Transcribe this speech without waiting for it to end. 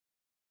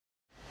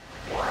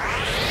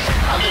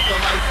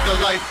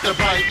the life, the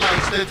bright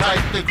lights, the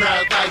type, the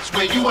crowd likes.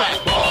 Where you at,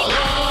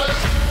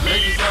 ballers?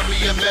 Ladies love me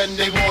and men,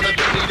 they wanna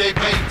be me, they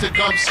pay to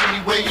come see me.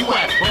 Where you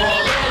at,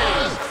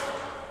 ballers?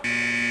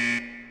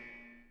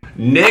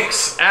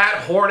 Knicks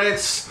at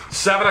Hornets,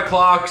 7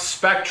 o'clock,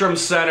 Spectrum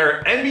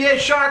Center. NBA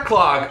Shot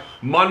Clock,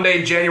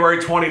 Monday, January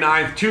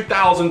 29th,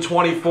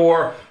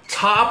 2024.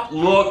 Top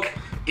look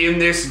in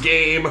this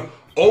game,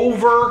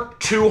 over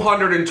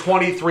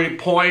 223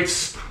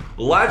 points.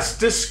 Let's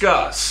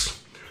discuss.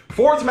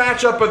 Fourth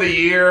matchup of the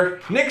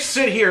year. Knicks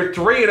sit here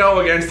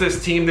 3-0 against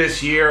this team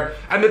this year,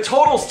 and the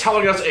total's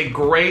telling us a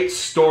great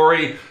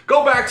story.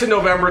 Go back to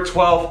November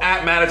 12th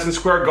at Madison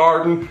Square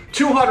Garden,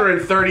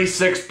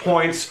 236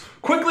 points.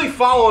 Quickly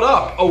followed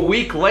up a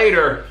week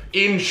later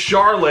in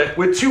Charlotte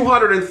with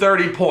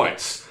 230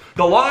 points.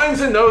 The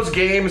lines in those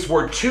games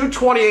were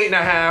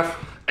 228.5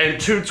 and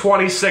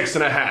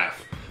 226.5.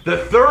 The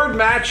third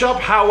matchup,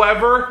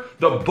 however,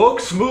 the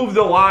books moved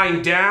the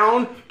line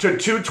down to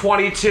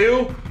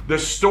 222. The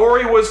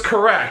story was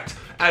correct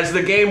as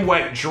the game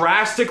went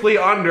drastically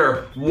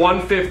under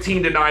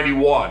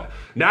 115-91.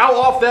 Now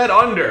off that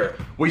under,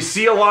 we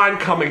see a line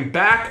coming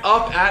back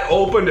up at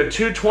open to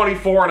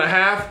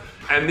 224.5.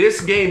 And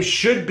this game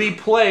should be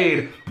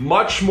played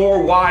much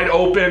more wide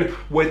open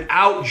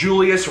without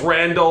Julius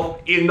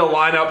Randle in the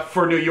lineup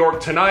for New York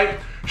tonight.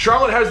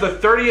 Charlotte has the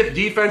 30th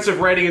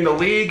defensive rating in the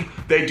league.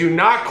 They do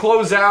not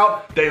close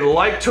out. They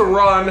like to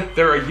run.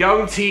 They're a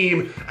young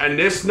team. And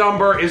this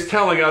number is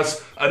telling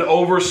us an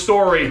over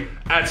story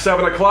at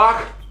 7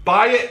 o'clock.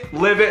 Buy it,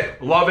 live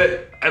it, love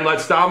it, and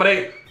let's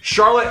dominate.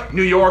 Charlotte,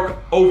 New York,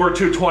 over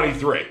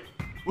 223.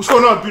 What's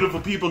going on,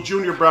 beautiful people?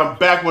 Junior Browne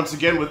back once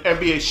again with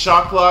NBA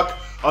Shot Clock.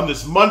 On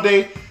this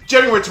Monday,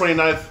 January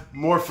 29th,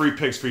 more free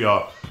picks for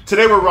y'all.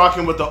 Today we're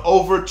rocking with the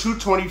over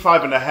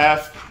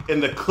 225.5 in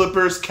the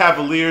Clippers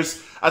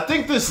Cavaliers. I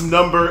think this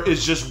number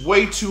is just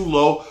way too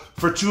low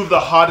for two of the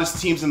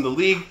hottest teams in the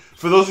league.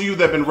 For those of you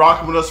that have been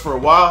rocking with us for a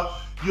while,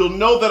 you'll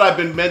know that I've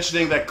been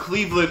mentioning that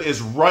Cleveland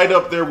is right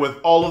up there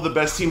with all of the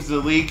best teams in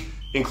the league,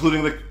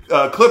 including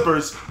the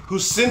Clippers, who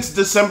since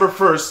December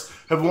 1st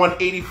have won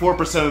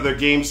 84% of their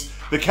games.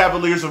 The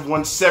Cavaliers have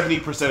won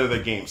 70% of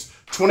their games.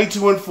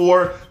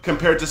 22-4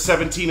 compared to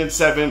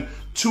 17-7.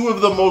 Two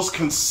of the most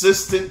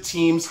consistent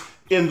teams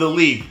in the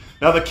league.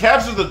 Now the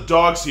Cavs are the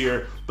dogs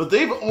here, but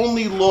they've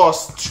only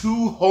lost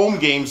 2 home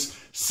games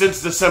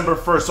since December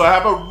 1st. So I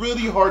have a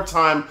really hard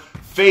time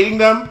fading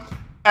them.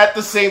 At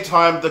the same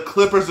time, the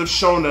Clippers have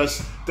shown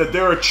us that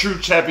they're a true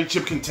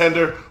championship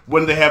contender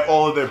when they have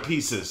all of their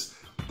pieces.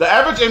 The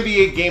average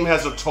NBA game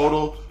has a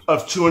total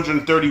of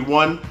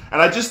 231,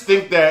 and I just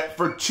think that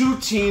for two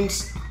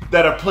teams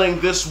that are playing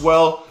this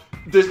well,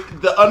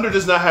 the under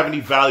does not have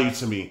any value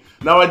to me.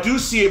 Now, I do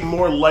see it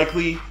more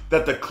likely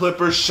that the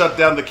Clippers shut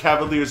down the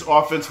Cavaliers'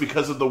 offense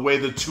because of the way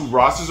the two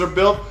rosters are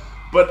built.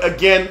 But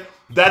again,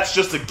 that's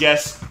just a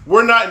guess.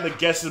 We're not in the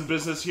guessing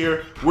business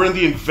here. We're in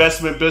the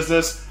investment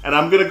business. And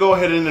I'm going to go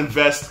ahead and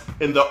invest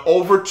in the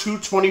over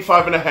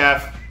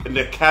 225.5 in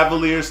the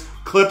Cavaliers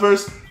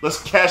Clippers.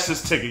 Let's cash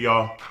this ticket,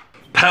 y'all.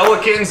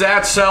 Pelicans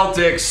at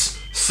Celtics,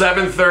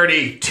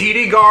 7:30.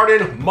 TD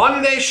Garden,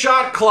 Monday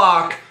Shot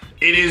Clock.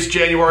 It is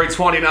January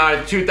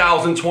 29th,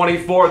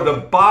 2024. The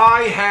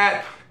buy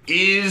hat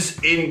is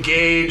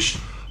engaged.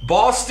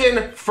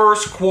 Boston,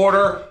 first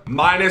quarter,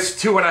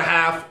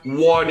 -2.5,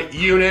 1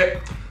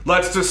 unit.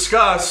 Let's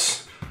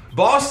discuss.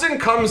 Boston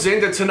comes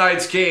into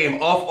tonight's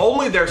game off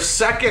only their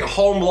second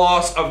home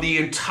loss of the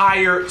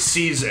entire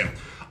season.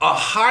 A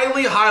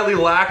highly, highly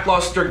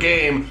lackluster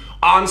game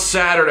on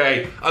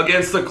Saturday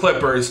against the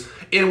Clippers,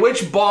 in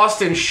which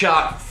Boston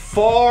shot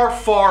far,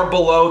 far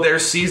below their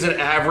season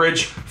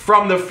average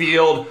from the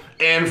field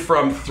and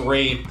from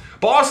 3.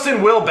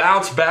 Boston will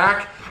bounce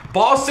back.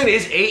 Boston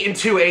is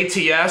 8-2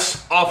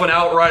 ATS off an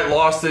outright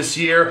loss this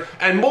year.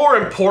 And more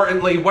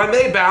importantly, when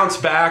they bounce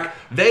back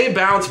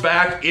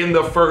in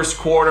the first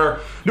quarter.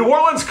 New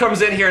Orleans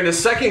comes in here in the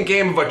second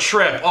game of a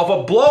trip off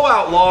a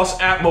blowout loss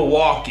at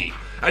Milwaukee.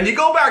 And you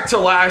go back to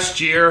last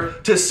year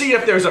to see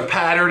if there's a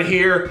pattern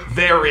here.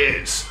 There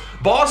is.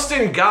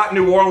 Boston got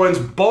New Orleans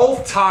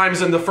both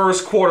times in the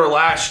first quarter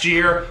last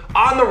year.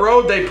 On the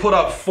road, they put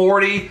up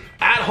 40.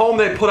 At home,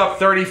 they put up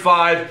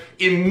 35.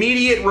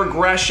 Immediate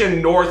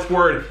regression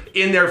northward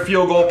in their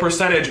field goal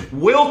percentage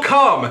will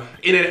come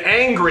in an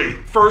angry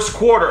first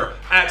quarter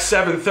at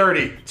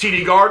 7:30.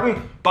 TD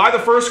Garden, by the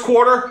first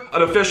quarter,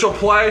 an official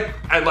play,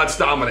 and let's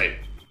dominate.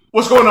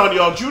 What's going on,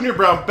 y'all? Junior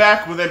Browne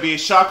back with NBA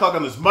Shot Clock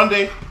on this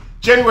Monday,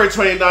 January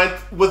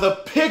 29th, with a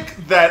pick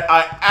that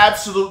I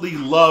absolutely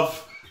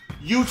love.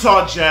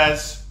 Utah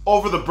Jazz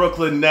over the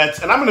Brooklyn Nets.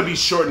 And I'm going to be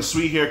short and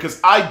sweet here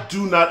because I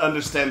do not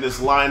understand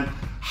this line.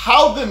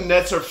 How the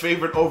Nets are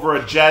favored over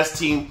a Jazz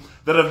team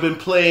that have been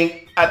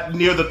playing at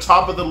near the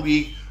top of the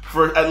league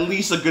for at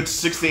least a good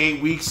 6 to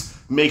 8 weeks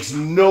makes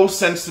no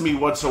sense to me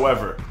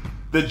whatsoever.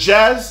 The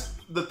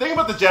thing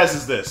about the Jazz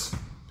is this.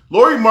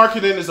 Lauri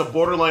Markkanen is a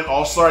borderline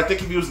all-star. I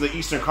think if he was in the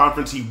Eastern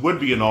Conference, he would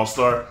be an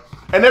all-star.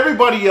 And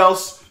everybody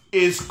else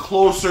is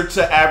closer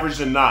to average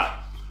than not.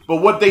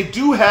 But what they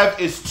do have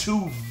is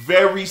two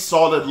very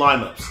solid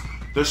lineups.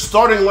 Their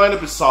starting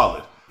lineup is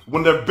solid.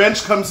 When their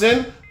bench comes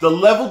in, the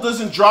level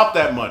doesn't drop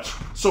that much.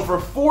 So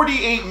for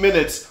 48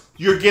 minutes,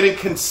 you're getting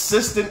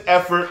consistent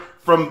effort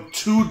from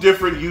two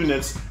different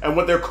units. And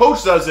what their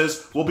coach does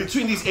is, well,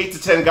 between these 8 to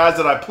 10 guys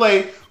that I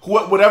play,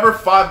 whatever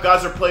 5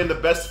 guys are playing the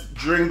best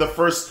during the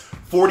first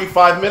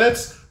 45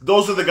 minutes,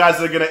 those are the guys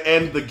that are going to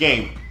end the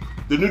game.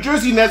 The New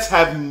Jersey Nets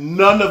have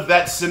none of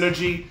that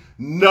synergy,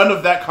 none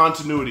of that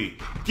continuity.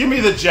 Give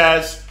me the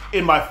Jazz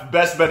in my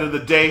best bet of the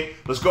day.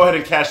 Let's go ahead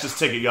and cash this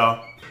ticket,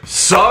 y'all.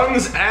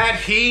 Suns at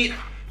Heat,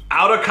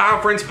 out of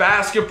conference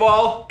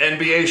basketball,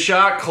 NBA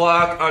shot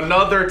clock,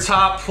 another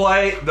top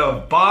play.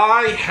 The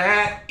buy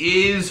hat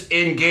is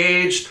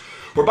engaged.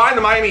 We're buying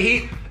the Miami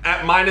Heat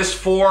at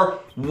 -4,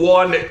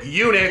 1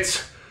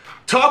 unit.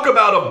 Talk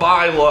about a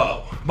buy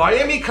low.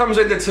 Miami comes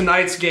into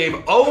tonight's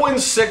game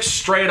 0-6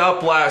 straight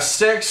up last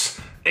 6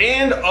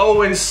 and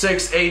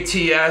 0-6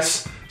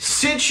 ATS,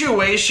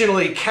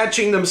 situationally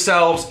catching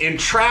themselves in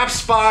trap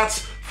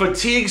spots,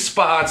 fatigue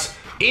spots,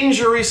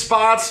 injury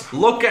spots,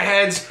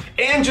 look-aheads,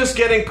 and just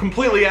getting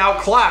completely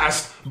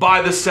outclassed by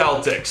the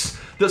Celtics.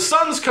 The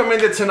Suns come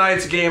into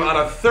tonight's game on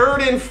a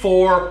 3rd and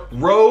 4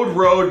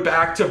 road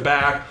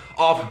back-to-back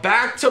off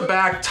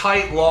back-to-back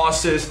tight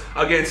losses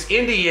against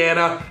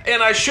Indiana,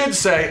 and I should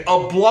say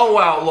a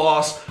blowout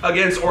loss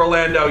against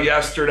Orlando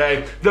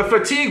yesterday. The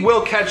fatigue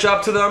will catch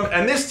up to them,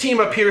 and this team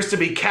appears to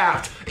be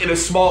capped in a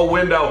small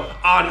window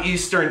on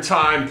Eastern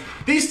time.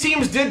 These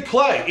teams did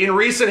play in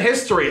recent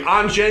history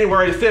on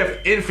January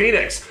 5th in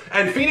Phoenix,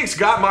 and Phoenix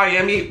got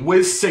Miami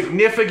with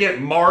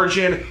significant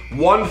margin,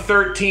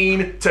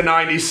 113 to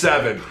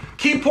 97.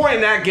 Key point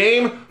in that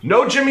game,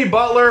 no Jimmy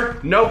Butler,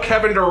 no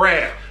Kevin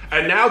Durant.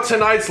 And now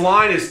tonight's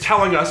line is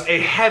telling us a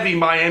heavy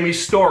Miami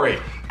story.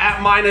 At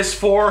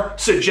 -4,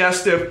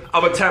 suggestive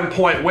of a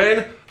 10-point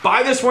win.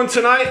 Buy this one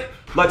tonight.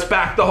 Let's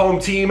back the home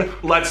team.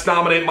 Let's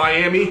dominate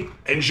Miami.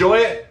 Enjoy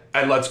it,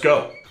 and let's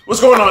go.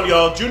 What's going on,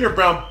 y'all? Junior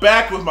Browne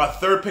back with my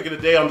 3rd pick of the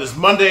day on this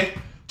Monday,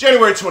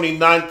 January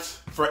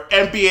 29th for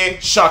NBA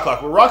Shot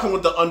Clock. We're rocking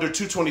with the under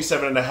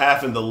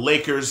 227.5 in the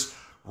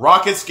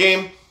Lakers-Rockets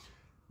game.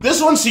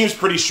 This one seems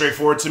pretty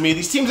straightforward to me.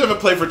 These teams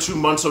haven't played for 2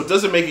 months, so it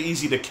doesn't make it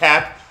easy to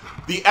cap.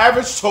 The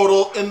average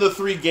total in the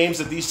 3 games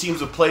that these teams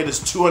have played is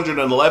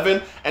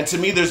 211, and to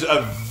me there's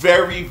a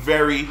very,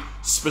 very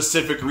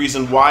specific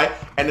reason why,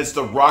 and it's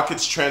the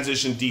Rockets'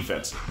 transition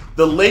defense.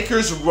 The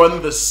Lakers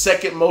run the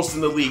 2nd most in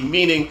the league,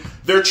 meaning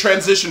their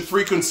transition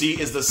frequency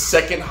is the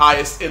 2nd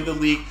highest in the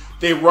league.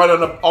 They run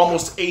on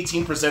almost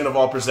 18% of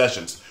all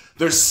possessions.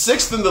 They're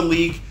 6th in the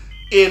league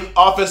in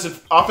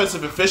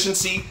offensive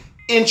efficiency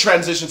in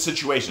transition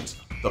situations.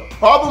 The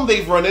problem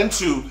they've run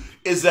into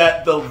is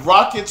that the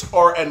Rockets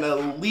are an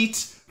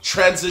elite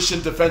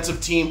transition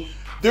defensive team.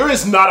 There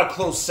is not a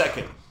close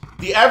second.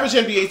 The average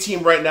NBA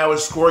team right now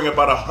is scoring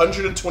about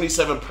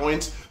 127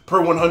 points per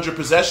 100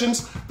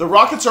 possessions. The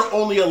Rockets are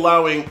only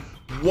allowing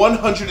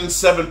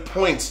 107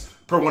 points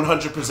per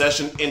 100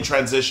 possession in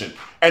transition.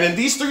 And in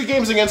these 3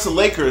 games against the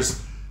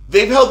Lakers,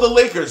 they've held the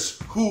Lakers,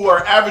 who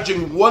are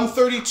averaging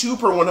 132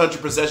 per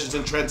 100 possessions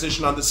in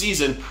transition on the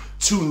season,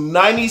 to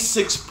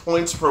 96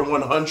 points per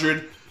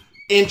 100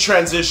 in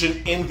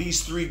transition in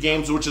these 3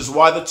 games, which is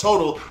why the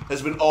total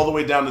has been all the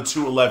way down to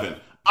 211.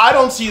 I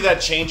don't see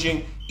that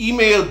changing. Ime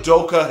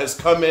Udoka has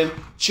come in,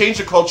 changed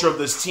the culture of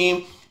this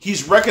team.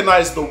 He's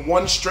recognized the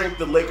one strength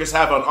the Lakers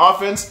have on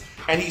offense,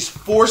 and he's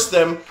forced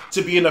them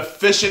to be an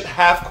efficient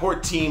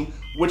half-court team,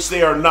 which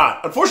they are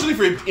not. Unfortunately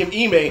for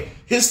Ime,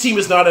 his team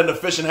is not an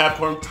efficient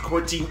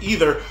half-court team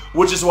either,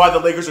 which is why the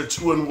Lakers are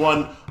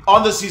 2-1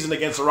 on the season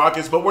against the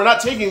Rockets. But we're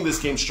not taking this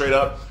game straight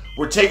up.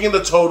 We're taking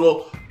the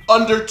total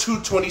under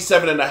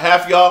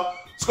 227.5, y'all.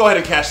 Let's go ahead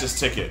and cash this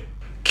ticket.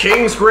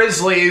 Kings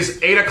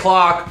Grizzlies, 8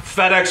 o'clock,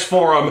 FedEx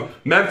Forum,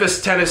 Memphis,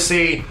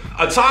 Tennessee.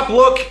 A top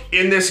look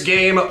in this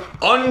game,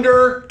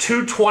 under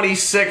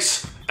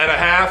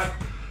 226.5.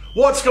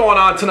 What's going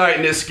on tonight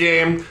in this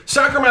game?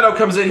 Sacramento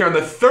comes in here in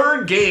the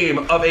 3rd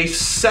game of a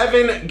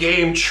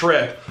 7-game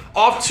trip,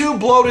 off 2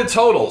 bloated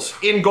totals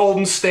in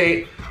Golden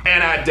State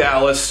and at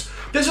Dallas.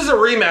 This is a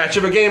rematch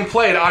of a game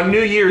played on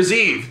New Year's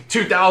Eve,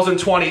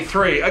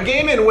 2023. A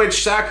game in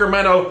which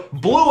Sacramento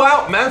blew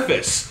out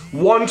Memphis,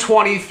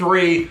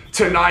 123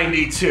 to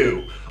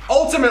 92.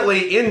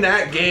 Ultimately, in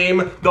that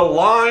game, the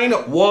line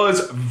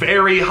was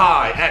very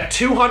high at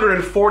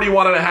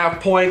 241.5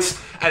 points,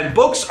 and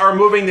books are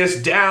moving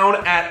this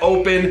down at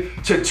open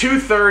to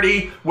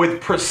 230 with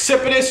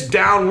precipitous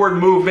downward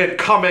movement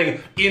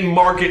coming in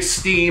market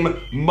steam,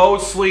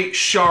 mostly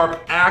sharp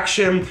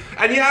action.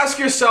 And you ask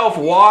yourself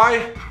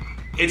why?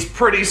 It's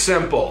pretty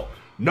simple.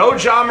 No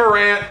Ja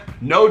Morant,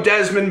 no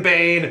Desmond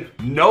Bane,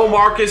 no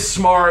Marcus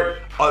Smart,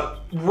 a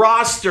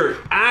roster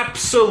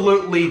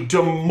absolutely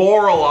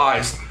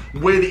demoralized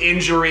with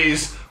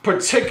injuries,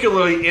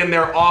 particularly in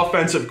their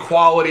offensive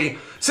quality.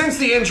 Since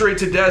the injury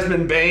to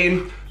Desmond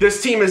Bane,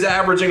 this team is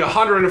averaging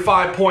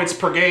 105 points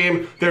per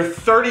game. They're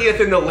 30th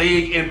in the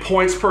league in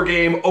points per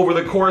game over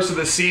the course of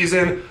the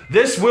season.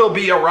 This will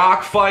be a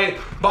rock fight.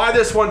 Buy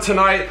this one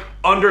tonight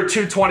under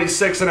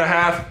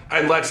 226.5,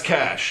 and let's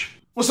cash.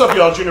 What's up,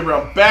 y'all? Junior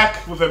Browne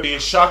back with NBA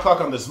Shot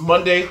Clock on this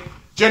Monday,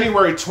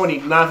 January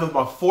 29th, with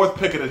my fourth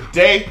pick of the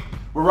day.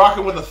 We're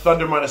rocking with the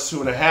Thunder minus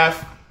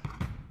 2.5.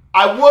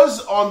 I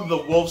was on the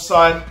Wolves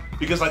side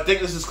because I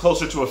think this is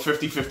closer to a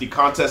 50-50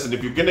 contest, and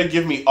if you're going to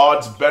give me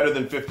odds better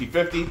than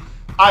 50-50,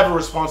 I have a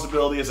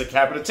responsibility as a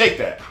capper to take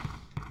that.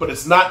 But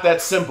it's not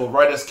that simple,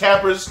 right? As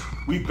cappers,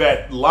 we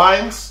bet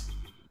lines,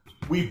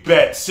 we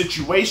bet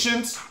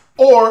situations,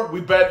 or we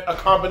bet a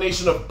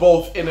combination of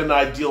both in an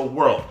ideal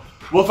world.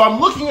 Well, if I'm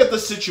looking at the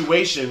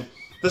situation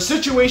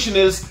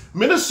is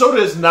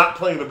Minnesota is not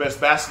playing the best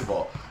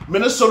basketball.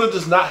 Minnesota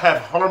does not have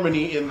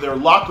harmony in their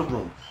locker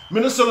room.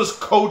 Minnesota's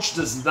coach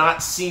does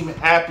not seem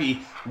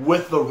happy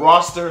with the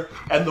roster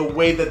and the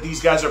way that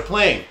these guys are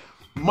playing.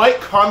 Mike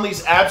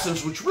Conley's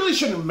absence, which really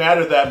shouldn't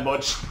matter that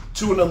much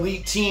to an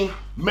elite team,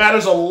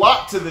 matters a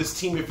lot to this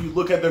team if you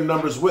look at their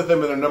numbers with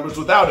him and their numbers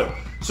without him.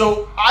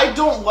 So I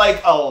don't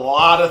like a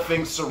lot of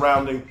things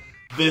surrounding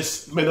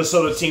this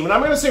Minnesota team. And I'm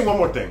going to say one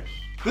more thing.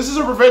 This is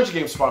a revenge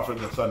game spot for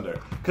the Thunder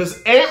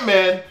because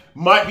Ant-Man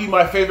might be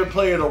my favorite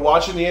player to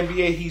watch in the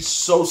NBA. He's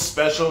so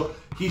special.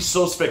 He's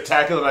so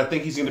spectacular, and I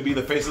think he's going to be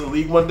the face of the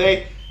league one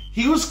day.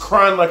 He was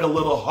crying like a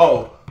little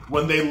hoe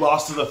when they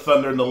lost to the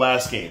Thunder in the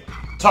last game.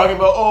 Talking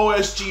about, oh,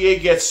 SGA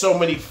gets so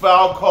many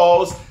foul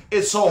calls.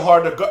 It's so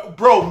hard to go.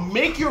 Bro,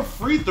 make your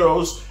free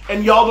throws,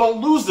 and y'all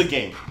don't lose the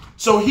game.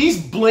 So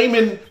he's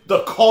blaming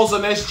the calls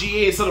on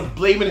SGA instead of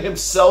blaming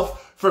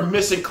himself for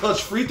missing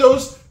clutch free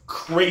throws.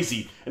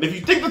 Crazy. And if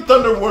you think the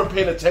Thunder weren't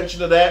paying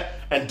attention to that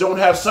and don't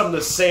have something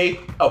to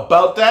say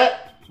about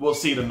that, we'll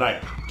see you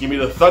tonight. Give me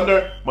the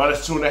Thunder,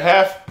 minus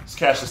 2.5. Let's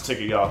cash this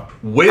ticket, y'all.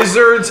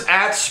 Wizards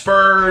at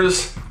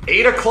Spurs,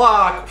 8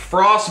 o'clock,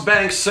 Frost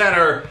Bank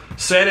Center,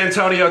 San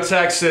Antonio,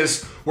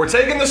 Texas. We're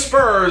taking the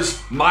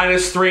Spurs,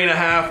 minus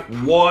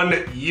 3.5,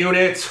 1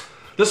 unit.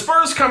 The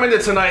Spurs come into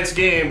tonight's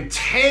game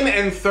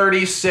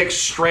 10-36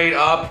 straight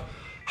up,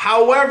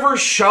 however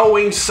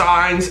showing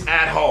signs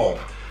at home.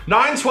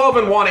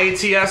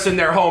 9-12-1 ATS in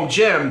their home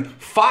gym,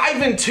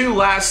 5-2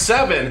 last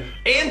 7,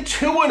 and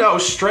 2-0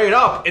 straight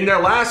up in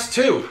their last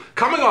 2,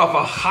 coming off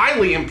a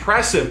highly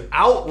impressive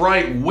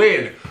outright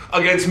win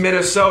against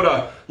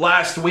Minnesota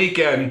last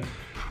weekend.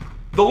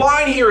 The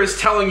line here is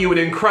telling you an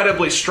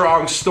incredibly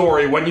strong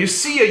story when you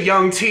see a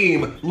young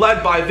team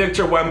led by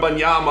Victor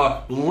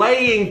Wembanyama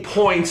laying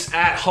points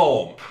at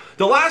home.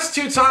 The last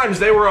 2 times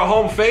they were a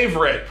home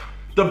favorite,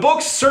 the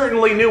books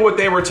certainly knew what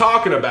they were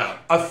talking about.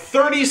 A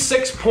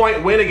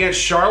 36-point win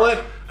against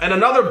Charlotte and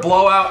another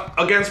blowout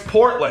against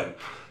Portland.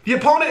 The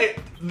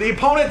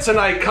opponent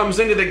tonight comes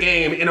into the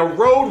game in a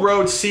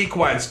road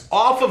sequence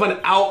off of an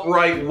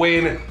outright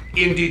win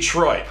in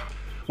Detroit.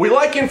 We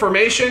like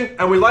information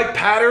and we like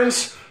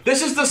patterns.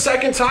 This is the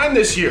second time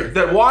this year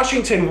that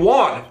Washington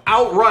won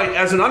outright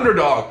as an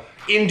underdog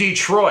in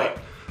Detroit.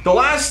 The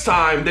last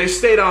time they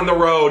stayed on the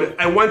road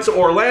and went to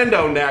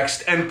Orlando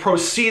next and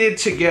proceeded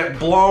to get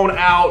blown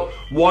out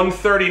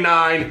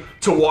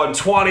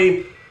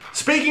 139-120.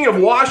 Speaking of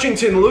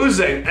Washington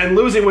losing, and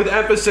losing with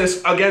emphasis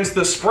against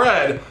the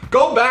spread,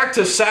 go back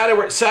to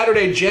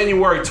Saturday,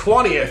 January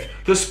 20th.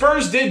 The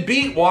Spurs did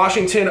beat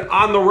Washington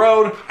on the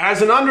road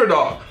as an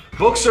underdog.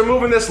 Books are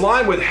moving this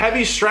line with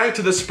heavy strength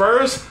to the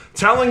Spurs,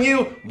 telling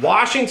you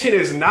Washington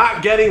is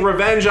not getting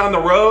revenge on the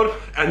road,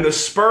 and the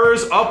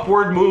Spurs'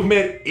 upward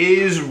movement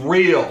is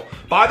real.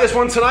 Buy this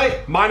one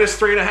tonight, minus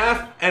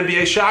 3.5,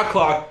 NBA Shot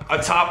Clock, a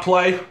top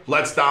play.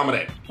 Let's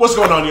dominate. What's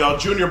going on, y'all?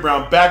 Junior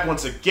Browne back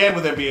once again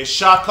with NBA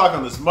Shot Clock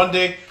on this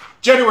Monday,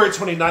 January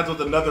 29th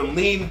with another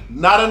lean.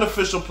 Not an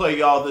official play,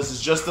 y'all. This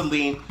is just a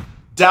lean.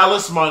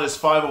 Dallas minus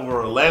 5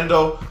 over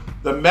Orlando.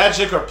 The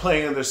Magic are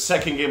playing in their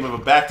second game of a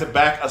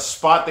back-to-back, a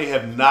spot they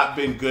have not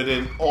been good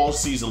in all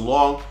season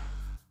long.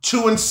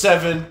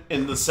 2-7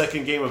 in the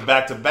second game of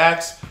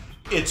back-to-backs.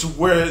 It's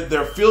where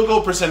their field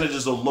goal percentage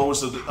is the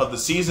lowest of the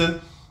season.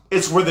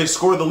 It's where they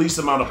score the least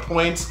amount of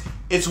points.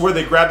 It's where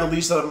they grab the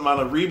least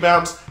amount of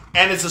rebounds.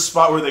 And it's a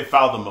spot where they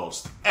foul the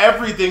most.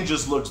 Everything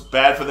just looks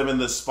bad for them in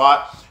this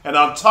spot. And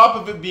on top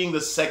of it being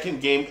the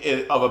second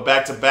game of a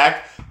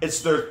back-to-back,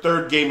 it's their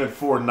third game in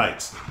 4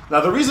 nights.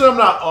 Now, the reason I'm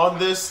not on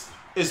this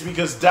is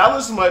because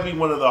Dallas might be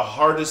one of the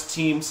hardest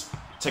teams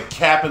to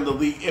cap in the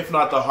league, if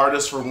not the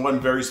hardest, for one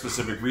very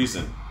specific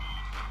reason.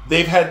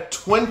 They've had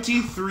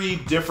 23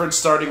 different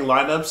starting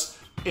lineups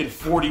in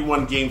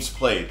 41 games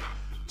played.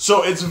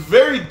 So it's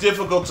very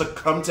difficult to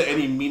come to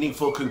any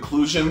meaningful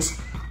conclusions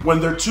when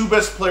their 2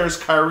 best players,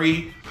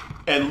 Kyrie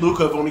and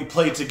Luka, have only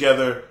played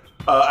together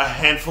a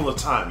handful of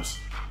times.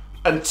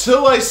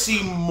 Until I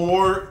see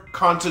more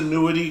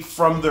continuity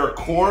from their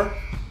core,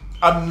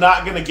 I'm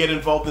not going to get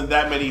involved in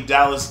that many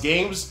Dallas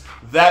games.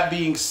 That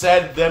being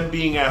said, them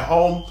being at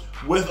home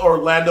with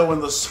Orlando in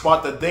the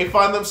spot that they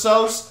find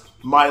themselves,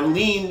 my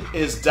lean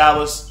is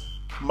Dallas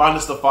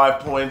minus the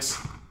 5 points.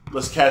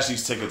 Let's cash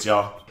these tickets,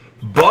 y'all.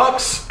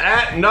 Bucks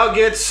at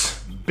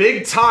Nuggets,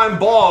 big time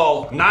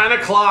ball, 9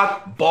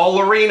 o'clock,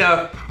 Ball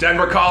Arena,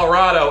 Denver,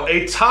 Colorado.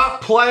 A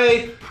top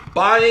play,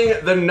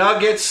 buying the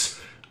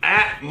Nuggets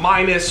at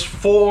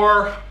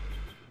 -4.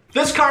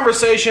 This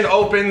conversation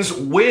opens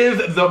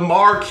with the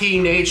marquee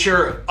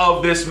nature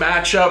of this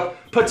matchup,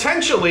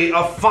 potentially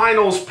a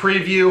finals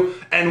preview,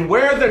 and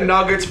where the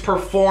Nuggets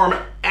perform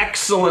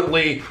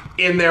excellently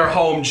in their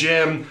home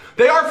gym.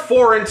 They are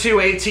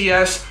 4-2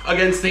 ATS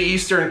against the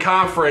Eastern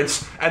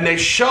Conference, and they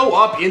show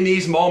up in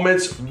these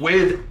moments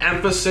with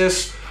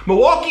emphasis.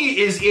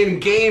 Milwaukee is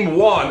in game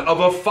 1 of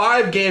a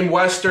 5-game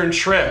Western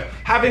trip,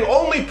 having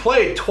only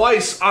played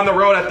twice on the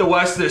road at the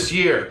West this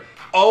year.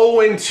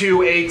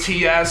 0-2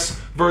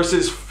 ATS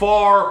versus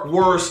far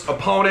worse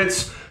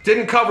opponents.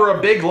 Didn't cover a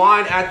big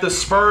line at the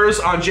Spurs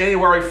on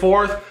January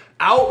 4th.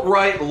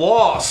 Outright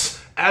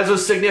loss as a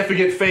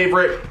significant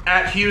favorite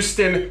at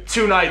Houston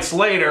 2 nights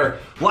later.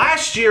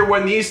 Last year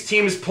when these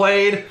teams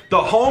played,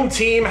 the home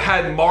team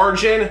had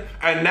margin,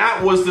 and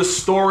that was the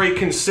story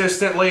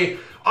consistently.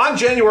 On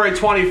January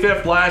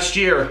 25th last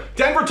year,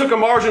 Denver took a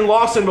margin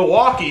loss in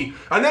Milwaukee,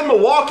 and then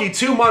Milwaukee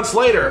 2 months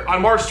later,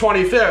 on March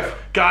 25th,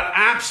 got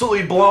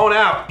absolutely blown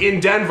out in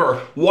Denver,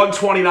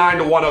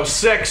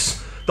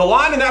 129-106. The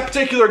line in that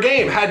particular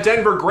game had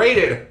Denver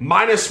graded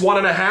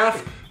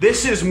 -1.5.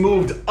 This has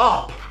moved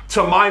up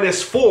to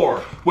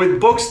 -4, with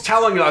books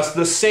telling us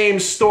the same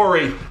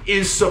story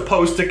is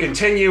supposed to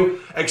continue.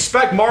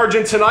 Expect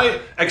margin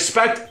tonight,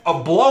 expect a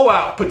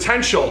blowout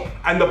potential,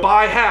 and the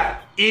buy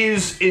hat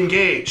is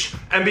engaged.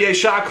 NBA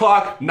shot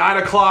clock, 9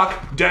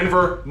 o'clock,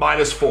 Denver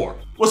 -4.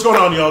 What's going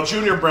on, y'all?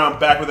 Junior Brown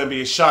back with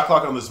NBA Shot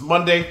Clock on this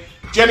Monday,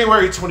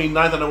 January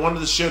 29th, and I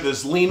wanted to share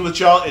this lean with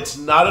y'all. It's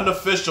not an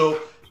official,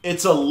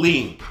 it's a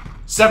lean.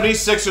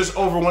 76ers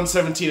over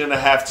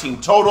 117.5 team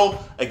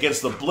total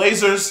against the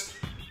Blazers.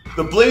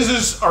 The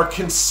Blazers are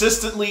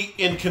consistently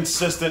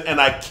inconsistent,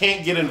 and I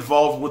can't get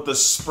involved with the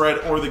spread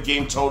or the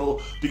game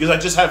total because I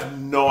just have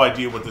no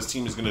idea what this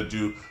team is going to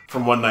do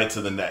from one night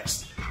to the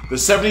next. The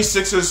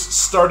 76ers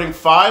starting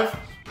 5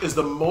 is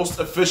the most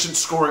efficient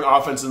scoring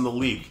offense in the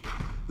league.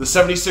 The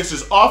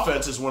 76ers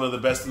offense is one of the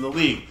best in the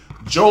league.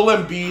 Joel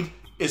Embiid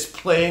is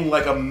playing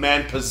like a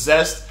man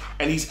possessed,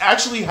 and he's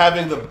actually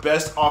having the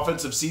best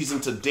offensive season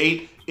to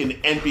date in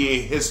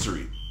NBA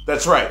history.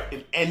 That's right,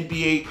 in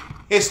NBA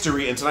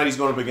history, and tonight he's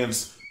going up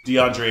against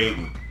DeAndre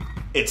Ayton.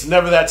 It's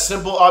never that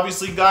simple,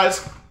 obviously,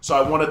 guys, so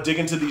I want to dig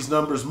into these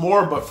numbers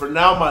more, but for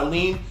now, my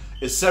lean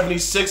is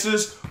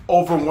 76ers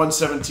over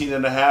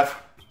 117.5.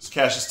 Let's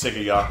cash this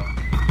ticket, y'all.